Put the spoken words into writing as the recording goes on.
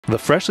The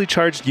Freshly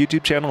Charged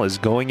YouTube channel is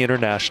going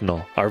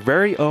international. Our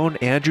very own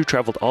Andrew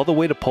traveled all the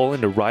way to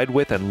Poland to ride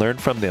with and learn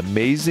from the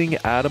amazing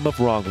Adam of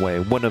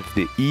Wrongway, one of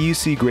the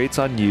EUC greats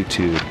on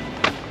YouTube.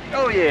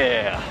 Oh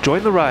yeah!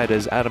 Join the ride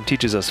as Adam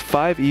teaches us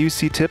 5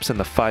 EUC tips and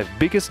the 5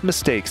 biggest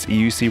mistakes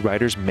EUC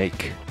riders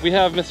make. We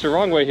have Mr.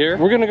 Wrongway here.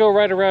 We're gonna go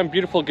ride around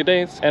beautiful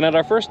Gdańsk, and at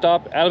our first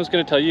stop, Adam's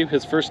gonna tell you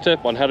his first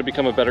tip on how to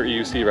become a better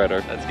EUC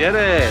rider. Let's get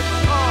it!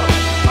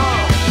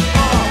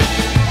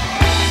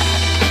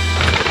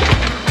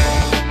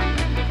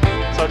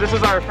 So this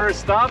is our first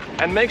stop,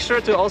 and make sure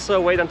to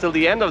also wait until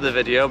the end of the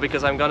video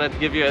because I'm gonna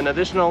give you an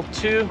additional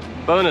 2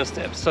 bonus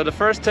tips. So the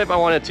first tip I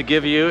wanted to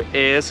give you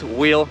is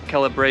wheel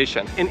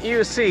calibration. In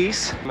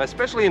EUCs,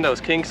 especially in those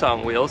King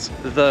Song wheels,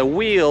 the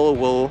wheel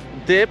will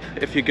dip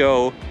if you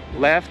go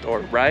left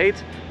or right,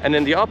 and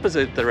in the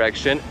opposite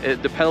direction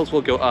the pedals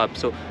will go up.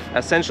 So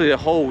essentially the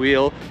whole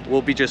wheel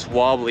will be just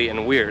wobbly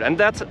and weird, and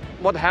that's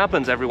what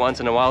happens every once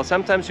in a while.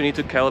 Sometimes you need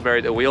to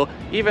calibrate a wheel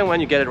even when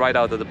you get it right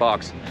out of the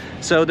box.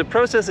 So the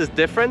process is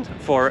different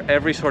for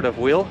every sort of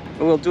wheel.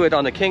 We'll do it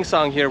on the King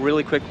Song here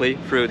really quickly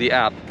through the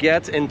app.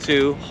 Get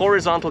into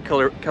horizontal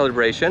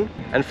calibration,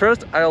 and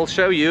first I'll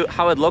show you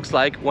how it looks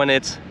like when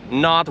it's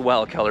not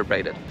well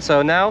calibrated.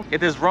 So now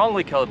it is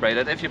wrongly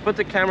calibrated. If you put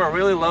the camera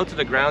really low to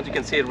the ground, you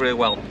can see it really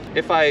well.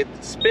 If I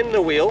spin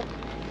the wheel,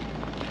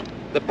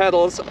 the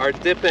pedals are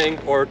dipping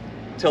or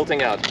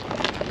tilting out.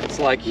 It's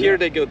like here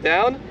they go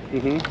down,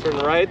 turn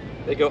right,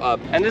 they go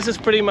up. And this is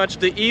pretty much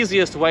the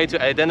easiest way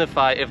to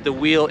identify if the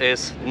wheel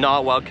is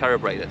not well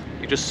calibrated.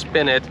 You just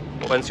spin it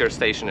once you're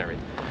stationary.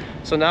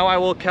 So now I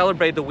will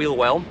calibrate the wheel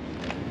well.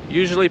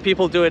 Usually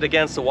people do it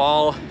against the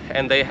wall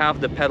and they have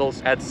the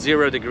pedals at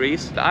 0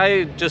 degrees.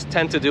 I just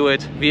tend to do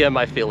it via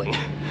my feeling.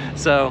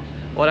 So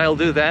what I'll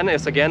do then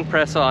is again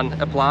press on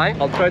apply.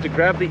 I'll try to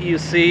grab the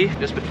EUC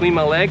just between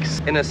my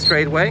legs in a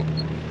straight way,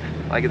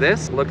 like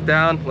this. Look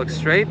down, look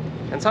straight.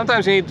 And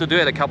sometimes you need to do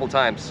it a couple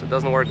times. It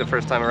doesn't work the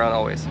first time around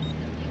always.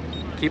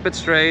 Keep it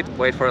straight,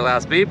 wait for the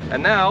last beep.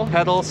 And now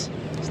pedals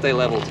stay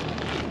leveled.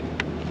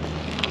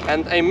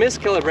 And a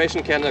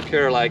miscalibration can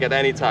occur like at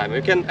any time.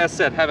 You can, as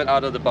said, have it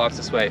out of the box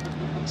this way.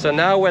 So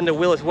now when the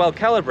wheel is well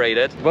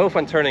calibrated, both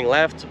when turning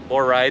left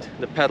or right,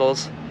 the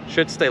pedals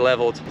should stay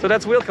leveled. So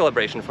that's wheel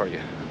calibration for you.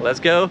 Let's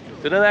go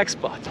to the next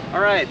spot. All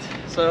right,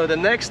 so the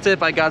next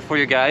tip I got for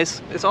you guys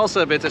is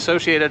also a bit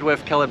associated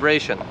with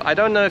calibration. I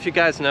don't know if you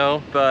guys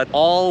know, but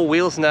all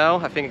wheels now,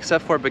 I think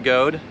except for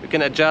Begode, you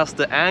can adjust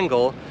the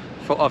angle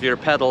of your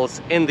pedals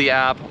in the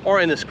app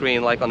or in the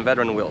screen like on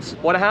veteran wheels.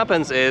 What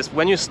happens is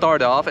when you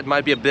start off, it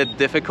might be a bit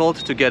difficult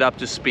to get up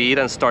to speed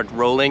and start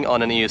rolling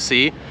on an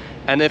EUC.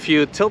 And if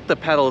you tilt the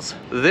pedals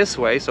this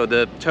way, so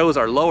the toes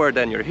are lower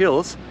than your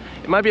heels,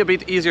 it might be a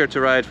bit easier to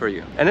ride for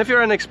you. And if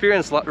you're an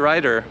experienced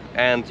rider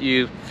and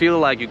you feel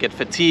like you get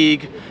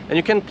fatigue, then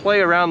you can play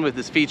around with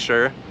this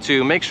feature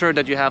to make sure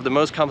that you have the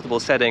most comfortable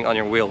setting on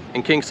your wheel.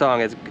 In King Song,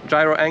 it's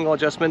gyro angle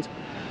adjustment.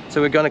 So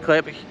we're gonna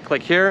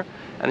click here.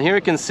 And here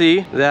you can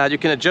see that you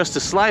can adjust the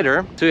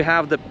slider to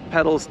have the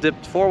pedals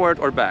dipped forward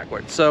or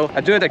backward. So I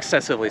do it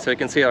excessively so you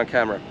can see it on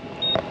camera.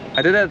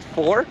 I did it at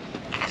 4,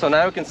 so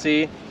now you can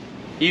see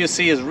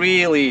EUC is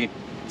really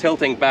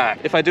tilting back.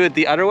 If I do it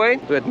the other way,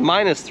 do it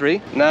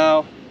 -3,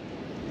 now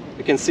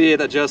you can see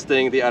it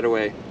adjusting the other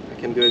way.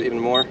 I can do it even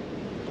more.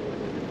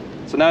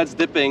 So now it's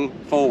dipping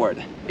forward.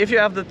 If you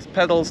have the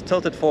pedals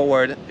tilted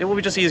forward, it will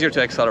be just easier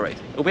to accelerate.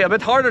 It will be a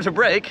bit harder to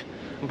brake,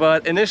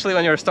 but initially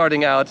when you're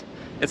starting out,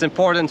 it's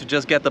important to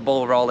just get the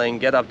ball rolling,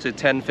 get up to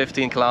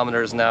 10-15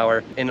 kilometers an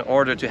hour in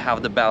order to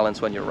have the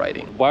balance when you're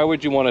riding. Why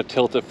would you want to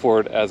tilt it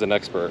forward as an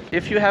expert?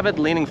 If you have it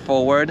leaning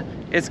forward,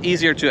 it's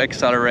easier to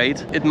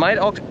accelerate. It might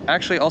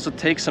actually also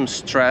take some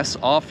stress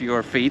off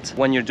your feet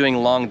when you're doing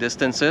long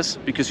distances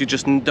because you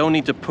just don't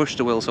need to push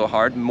the wheel so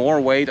hard.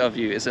 More weight of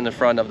you is in the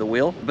front of the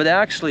wheel. But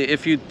actually,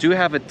 if you do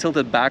have it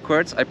tilted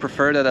backwards, I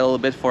prefer that a little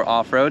bit for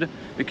off-road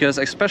because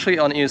especially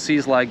on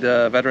EUCs like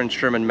the Veteran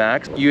Sherman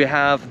Max, you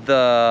have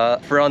the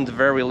front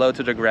very low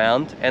to the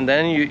ground, and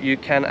then you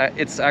can,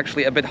 it's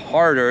actually a bit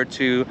harder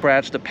to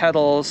scratch the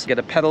pedals, get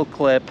a pedal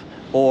clip,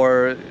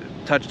 or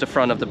touch the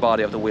front of the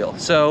body of the wheel.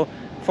 So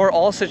for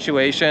all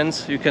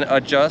situations, you can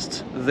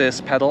adjust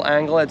this pedal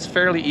angle. It's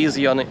fairly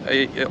easy on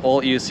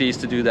all EUCs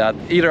to do that,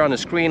 either on the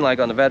screen like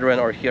on the Veteran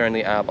or here in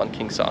the app on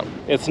King Song.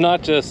 It's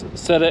not just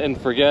set it and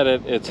forget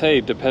it. It's,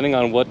 hey, depending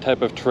on what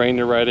type of terrain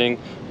you're riding,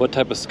 what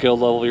type of skill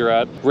level you're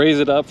at, raise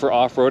it up for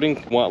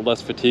off-roading, want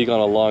less fatigue on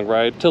a long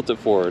ride, tilt it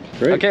forward.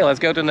 Great. Okay, let's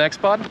go to the next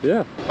spot.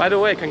 Yeah. By the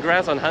way,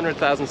 congrats on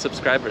 100,000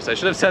 subscribers. I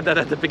should have said that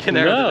at the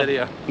beginning of the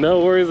video. No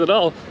worries at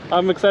all.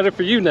 I'm excited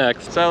for you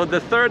next. So the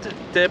third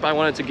tip I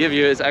wanted to give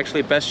you is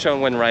actually best shown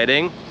when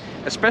riding.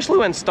 Especially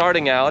when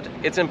starting out,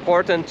 it's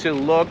important to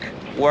look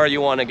where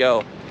you want to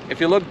go. If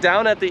you look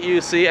down at the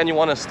EUC and you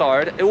want to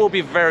start, it will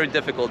be very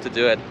difficult to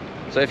do it.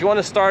 So if you want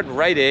to start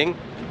riding,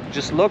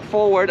 just look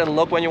forward and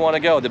look when you want to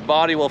go. The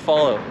body will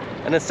follow.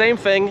 And the same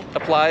thing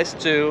applies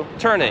to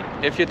turning.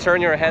 If you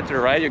turn your head to the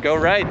right, you go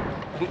right.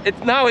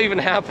 It now even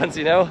happens,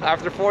 you know,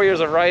 after 4 years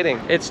of riding.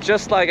 It's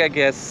just like, I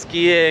guess,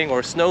 skiing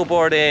or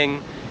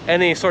snowboarding.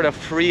 any sort of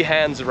free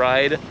hands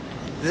ride,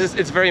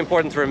 it's very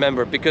important to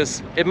remember,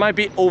 because it might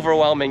be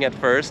overwhelming at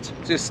first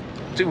just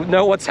to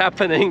know what's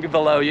happening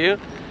below you.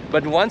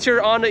 But once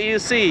you're on the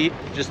EUC,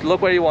 just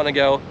look where you want to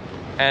go,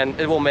 and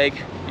it will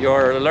make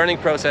your learning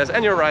process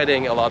and your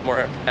riding a lot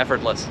more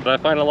effortless. But I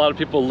find a lot of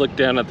people look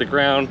down at the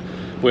ground.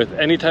 With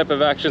any type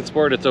of action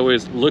sport, it's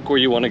always look where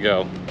you want to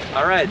go.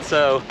 All right,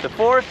 so the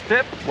fourth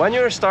tip, when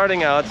you're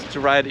starting out to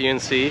ride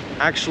EUC,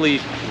 actually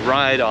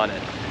ride on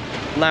it.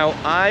 Now,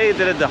 I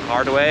did it the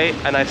hard way,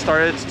 and I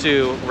started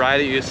to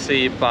ride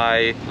EUC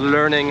by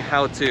learning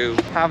how to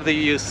have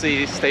the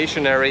EUC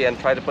stationary and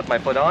try to put my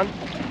foot on.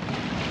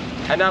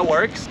 And that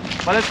works,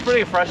 but it's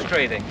pretty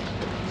frustrating.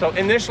 So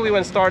initially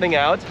when starting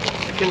out,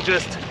 you can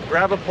just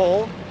grab a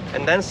pole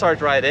and then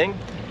start riding.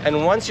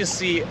 And once you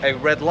see a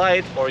red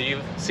light, or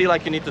you see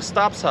like you need to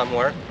stop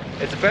somewhere,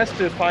 it's best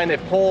to find a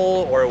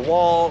pole or a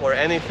wall or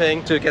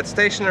anything to get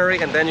stationary,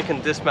 and then you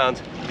can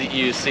dismount the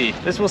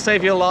EUC. This will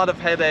save you a lot of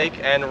headache,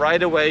 and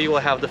right away you will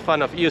have the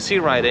fun of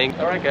EUC riding.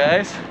 All right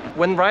guys,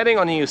 when riding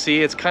on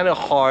EUC, it's kind of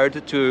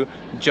hard to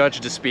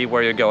judge the speed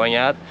where you're going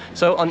at.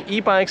 So on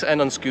e-bikes and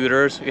on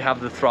scooters, you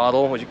have the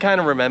throttle, which you kind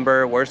of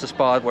remember, where's the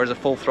spot, where's the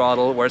full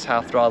throttle, where's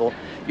half throttle.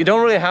 You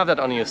don't really have that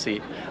on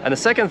EUC. And the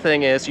second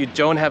thing is you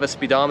don't have a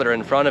speedometer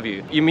in front of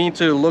you. You need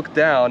to look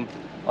down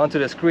onto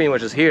the screen,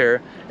 which is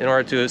here, in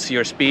order to see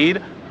your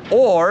speed,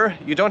 or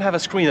you don't have a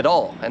screen at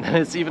all, and then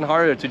it's even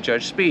harder to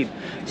judge speed.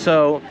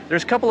 So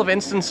there's a couple of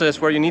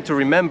instances where you need to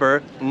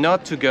remember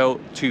not to go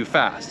too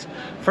fast.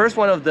 First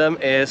one of them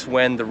is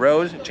when the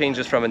road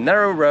changes from a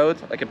narrow road,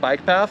 like a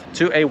bike path,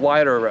 to a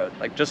wider road,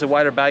 like just a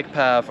wider bike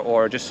path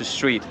or just a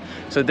street.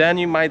 So then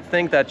you might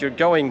think that you're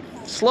going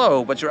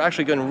slow, but you're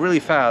actually going really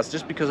fast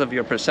just because of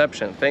your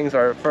perception. Things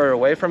are further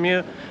away from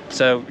you,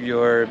 so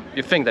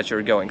you think that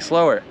you're going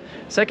slower.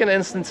 Second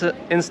instance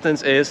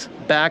is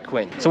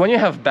backwind. So when you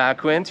have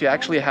backwind, you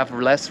actually have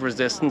less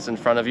resistance in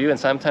front of you, and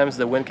sometimes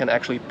the wind can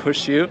actually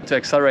push you to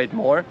accelerate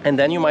more, and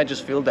then you might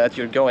just feel that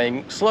you're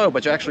going slow,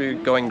 but you're actually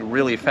going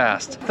really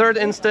fast. Third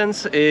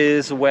instance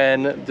is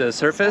when the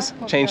surface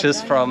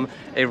changes from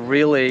a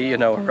really,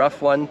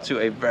 rough one to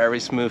a very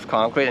smooth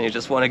concrete, and you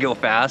just want to go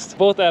fast.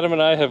 Both Adam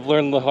and I have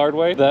learned the hard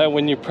way that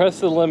when you press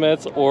the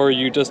limits or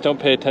you just don't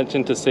pay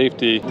attention to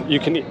safety, you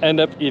can end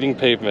up eating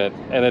pavement,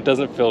 and it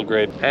doesn't feel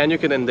great. And you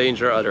can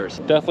endanger others.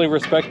 Definitely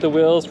respect the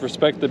wheels,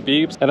 respect the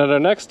beeps. And at our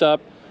next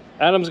stop,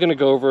 Adam's gonna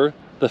go over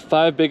the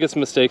 5 biggest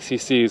mistakes he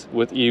sees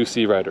with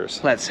EUC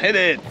riders. Let's hit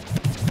it!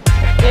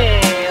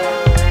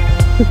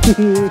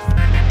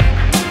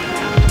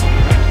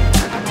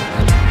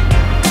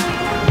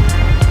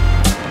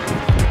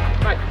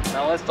 Right,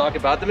 now let's talk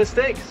about the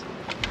mistakes.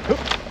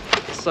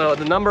 So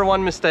the number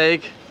one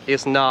mistake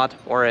is not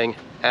wearing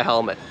a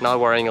helmet, not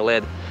wearing a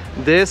lid.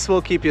 This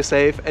will keep you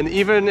safe, and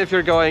even if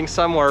you're going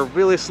somewhere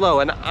really slow,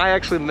 and I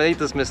actually made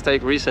this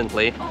mistake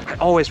recently, I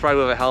always ride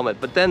with a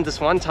helmet, but then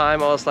this one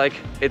time I was like,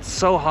 it's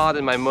so hot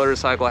in my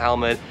motorcycle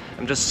helmet,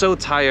 I'm just so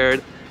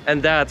tired,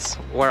 and that's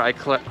where I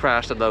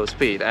crashed at low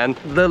speed. And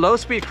the low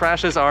speed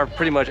crashes are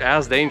pretty much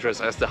as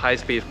dangerous as the high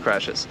speed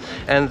crashes,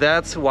 and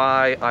that's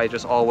why I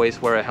just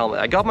always wear a helmet.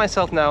 I got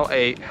myself now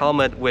a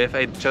helmet with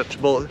a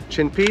adjustable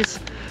chin piece,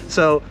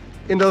 so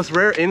in those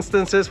rare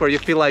instances where you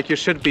feel like you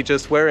should be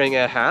just wearing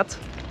a hat,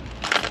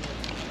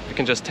 you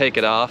can just take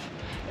it off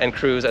and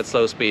cruise at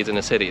slow speeds in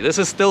the city. This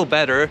is still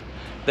better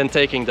than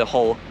taking the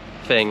whole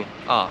thing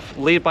off.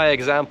 Lead by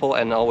example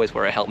and always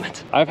wear a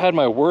helmet. I've had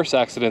my worst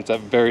accidents at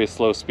very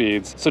slow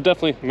speeds, so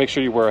definitely make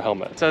sure you wear a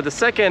helmet. So the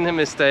second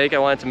mistake I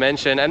wanted to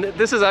mention, and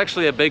this is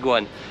actually a big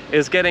one,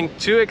 is getting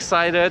too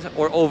excited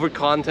or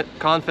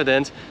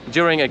overconfident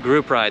during a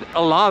group ride.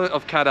 A lot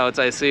of cutouts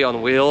I see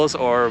on wheels,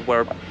 or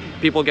where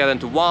people get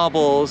into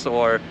wobbles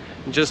or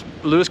just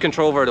lose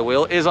control over the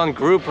wheel, is on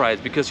group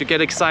rides, because you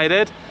get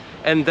excited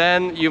and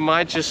then you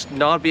might just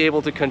not be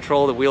able to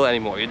control the wheel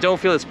anymore. You don't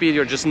feel the speed,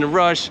 you're just in a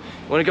rush,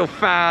 you want to go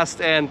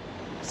fast, and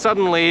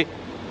suddenly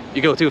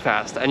you go too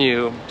fast and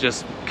you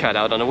just cut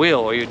out on the wheel,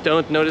 or you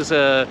don't notice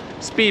a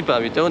speed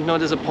bump, you don't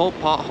notice a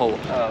pothole.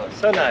 Oh,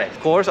 so nice. Of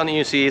course, on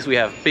EUCs we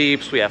have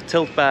beeps, we have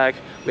tilt back,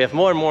 we have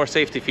more and more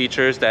safety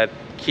features that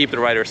keep the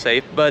rider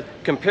safe, but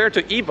compared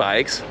to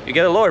e-bikes, you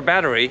get a lower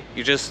battery,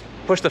 you just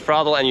push the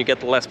throttle and you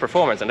get less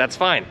performance, and that's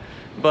fine.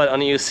 But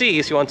on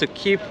EUCs, you want to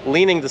keep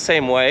leaning the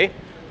same way,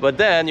 but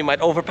then you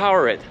might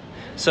overpower it.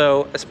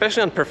 So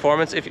especially on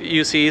performance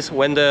EUCs,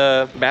 when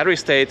the battery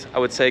state, I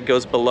would say,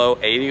 goes below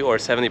 80 or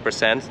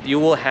 70%, you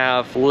will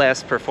have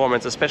less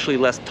performance, especially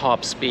less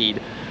top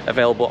speed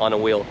available on a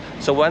wheel.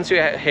 So once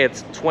you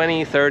hit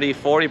 20, 30,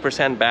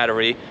 40%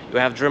 battery, you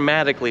have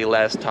dramatically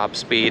less top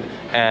speed,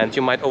 and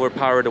you might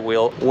overpower the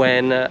wheel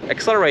when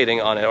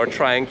accelerating on it or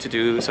trying to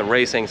do some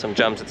racing, some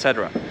jumps,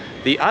 etc.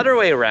 The other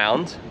way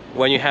around,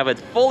 when you have it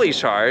fully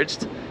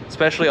charged,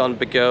 especially on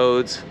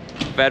Begodes,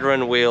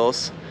 veteran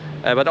wheels,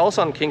 but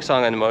also on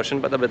Kingsong and Motion,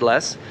 but a bit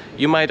less,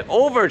 you might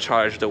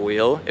overcharge the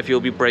wheel if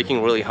you'll be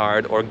braking really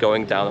hard or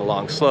going down a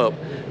long slope.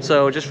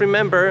 So just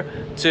remember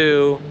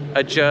to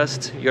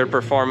adjust your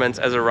performance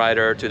as a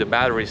rider to the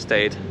battery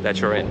state that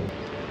you're in.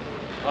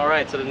 All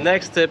right, so the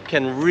next tip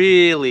can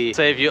really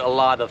save you a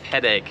lot of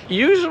headache.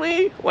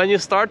 Usually when you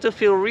start to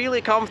feel really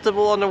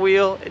comfortable on the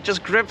wheel, it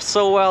just grips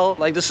so well,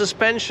 like the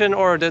suspension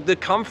or the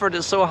comfort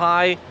is so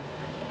high,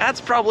 that's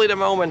probably the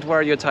moment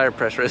where your tire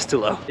pressure is too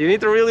low. You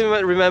need to really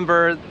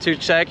remember to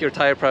check your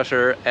tire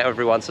pressure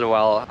every once in a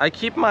while. I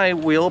keep my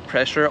wheel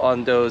pressure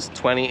on those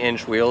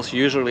 20-inch wheels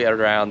usually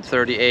around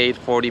 38,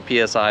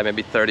 40 psi,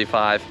 maybe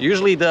 35.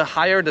 Usually the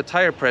higher the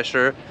tire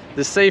pressure,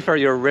 the safer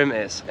your rim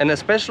is. And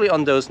especially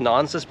on those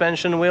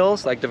non-suspension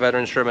wheels, like the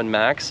Veteran Sherman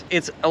Max,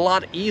 it's a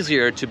lot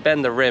easier to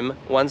bend the rim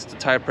once the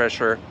tire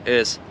pressure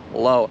is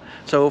low.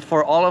 So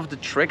for all of the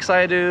tricks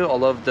I do,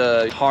 all of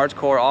the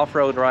hardcore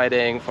off-road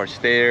riding, for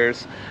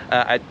stairs,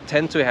 I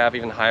tend to have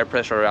even higher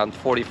pressure around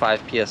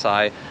 45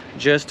 psi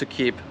just to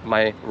keep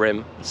my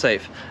rim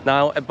safe.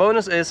 Now a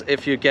bonus is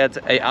if you get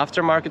a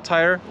aftermarket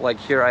tire, like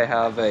here I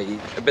have a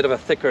bit of a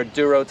thicker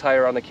Duro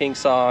tire on the King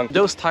Song.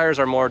 Those tires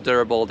are more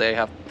durable, they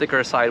have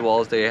thicker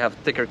sidewalls, they have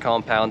thicker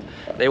compound,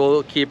 they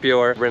will keep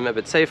your rim a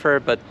bit safer,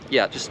 but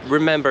yeah, just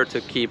remember to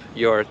keep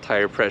your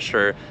tire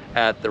pressure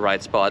at the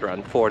right spot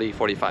around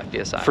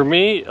 40-45 psi. For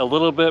me, a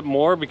little bit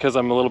more because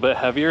I'm a little bit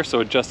heavier, so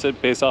adjust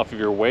it based off of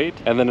your weight.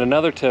 And then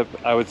another tip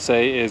I would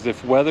say is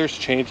if weather's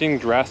changing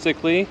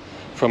drastically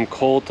from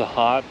cold to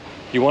hot,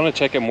 you want to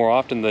check it more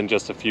often than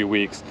just a few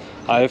weeks.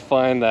 I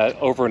find that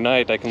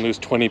overnight I can lose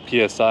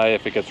 20 psi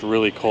if it gets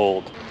really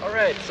cold. All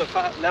right, so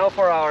now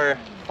for our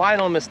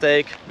final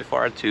mistake before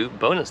our 2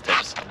 bonus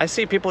tips. I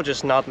see people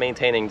just not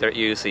maintaining their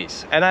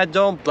EUCs, and I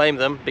don't blame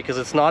them because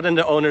it's not in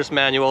the owner's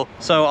manual.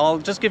 So I'll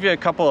just give you a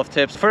couple of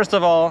tips. First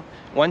of all,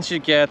 once you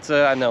get,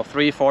 I don't know,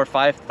 3, 4,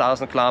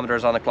 5,000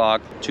 kilometers on the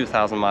clock,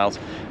 2,000 miles,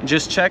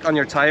 just check on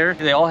your tire.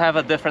 They all have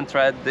a different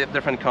thread,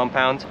 different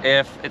compound,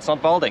 if it's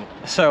not balding.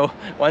 So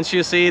once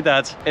you see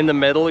that in the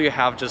middle you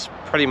have just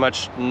pretty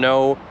much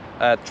no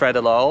tread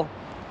at all,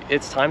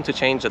 it's time to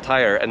change the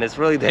tire, and it's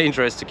really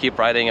dangerous to keep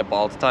riding a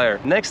bald tire.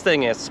 Next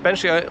thing is,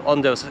 especially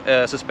on those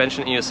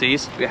suspension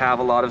EUCs, we have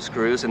a lot of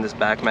screws in this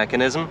back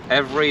mechanism.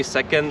 Every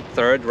second,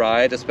 third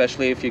ride,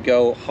 especially if you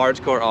go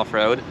hardcore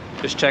off-road,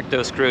 just check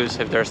those screws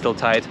if they're still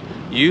tight.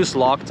 Use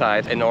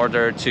Loctite in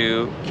order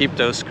to keep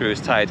those screws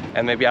tight,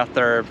 and maybe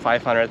after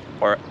 500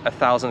 or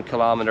 1,000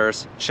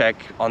 kilometers, check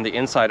on the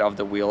inside of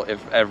the wheel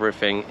if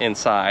everything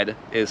inside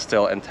is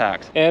still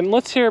intact. And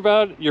let's hear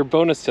about your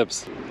bonus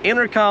tips.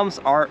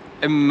 Intercoms are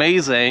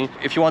amazing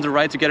if you want to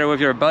ride together with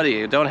your buddy.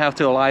 You don't have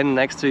to align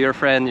next to your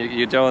friend,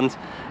 you don't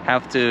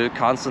have to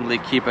constantly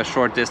keep a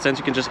short distance.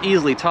 You can just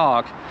easily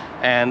talk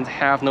and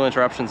have no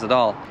interruptions at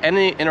all.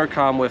 Any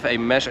intercom with a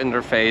mesh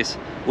interface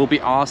will be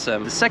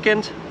awesome. The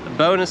second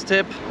bonus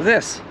tip,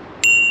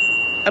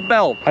 a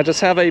bell. I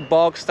just have a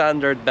bog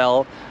standard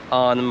bell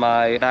on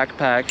my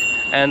backpack,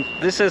 and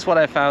this is what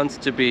I found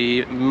to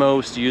be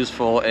most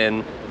useful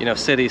in, you know,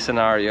 city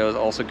scenarios,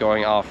 also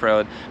going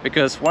off-road,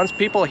 because once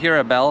people hear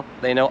a bell,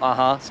 they know,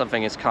 aha,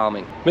 something is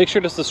coming. Make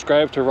sure to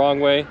subscribe to Wrong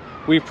Way.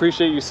 We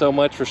appreciate you so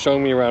much for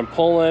showing me around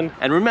Poland.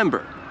 And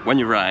remember, when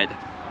you ride,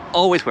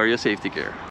 always wear your safety gear.